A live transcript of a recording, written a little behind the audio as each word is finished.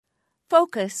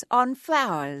Focus on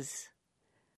Flowers.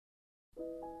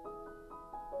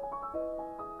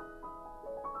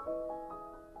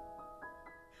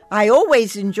 I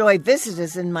always enjoy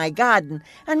visitors in my garden,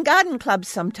 and garden clubs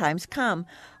sometimes come.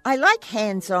 I like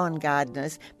hands-on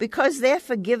gardeners because they're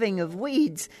forgiving of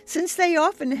weeds, since they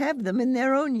often have them in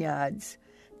their own yards.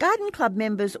 Garden club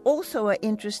members also are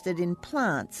interested in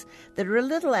plants that are a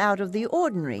little out of the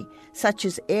ordinary, such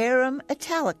as Arum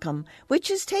italicum, which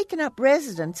has taken up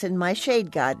residence in my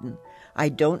shade garden. I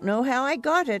don't know how I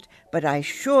got it, but I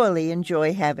surely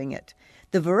enjoy having it.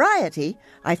 The variety,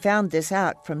 I found this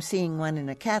out from seeing one in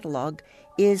a catalogue,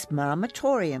 is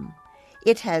Marmatorium.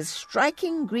 It has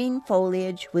striking green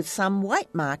foliage with some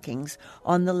white markings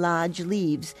on the large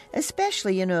leaves,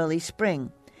 especially in early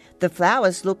spring. The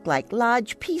flowers look like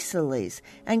large peace lilies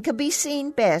and can be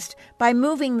seen best by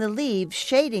moving the leaves,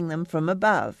 shading them from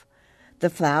above.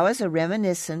 The flowers are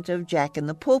reminiscent of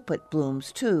Jack-in-the-Pulpit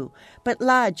blooms too, but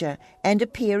larger and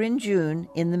appear in June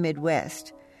in the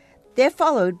Midwest. They're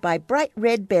followed by bright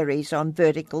red berries on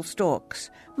vertical stalks.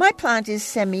 My plant is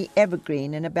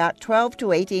semi-evergreen and about 12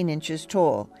 to 18 inches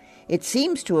tall. It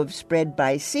seems to have spread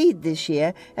by seed this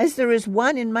year, as there is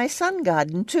one in my sun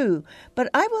garden too, but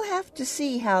I will have to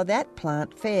see how that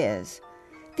plant fares.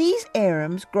 These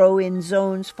arums grow in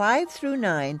zones 5 through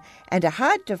 9 and are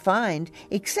hard to find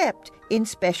except in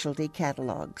specialty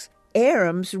catalogues.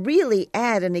 Arums really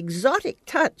add an exotic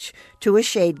touch to a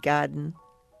shade garden.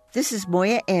 This is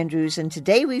Moya Andrews, and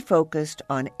today we focused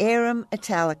on Arum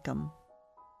italicum.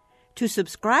 To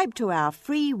subscribe to our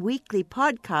free weekly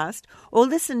podcast or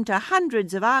listen to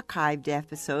hundreds of archived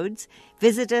episodes,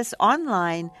 visit us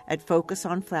online at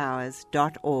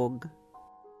focusonflowers.org.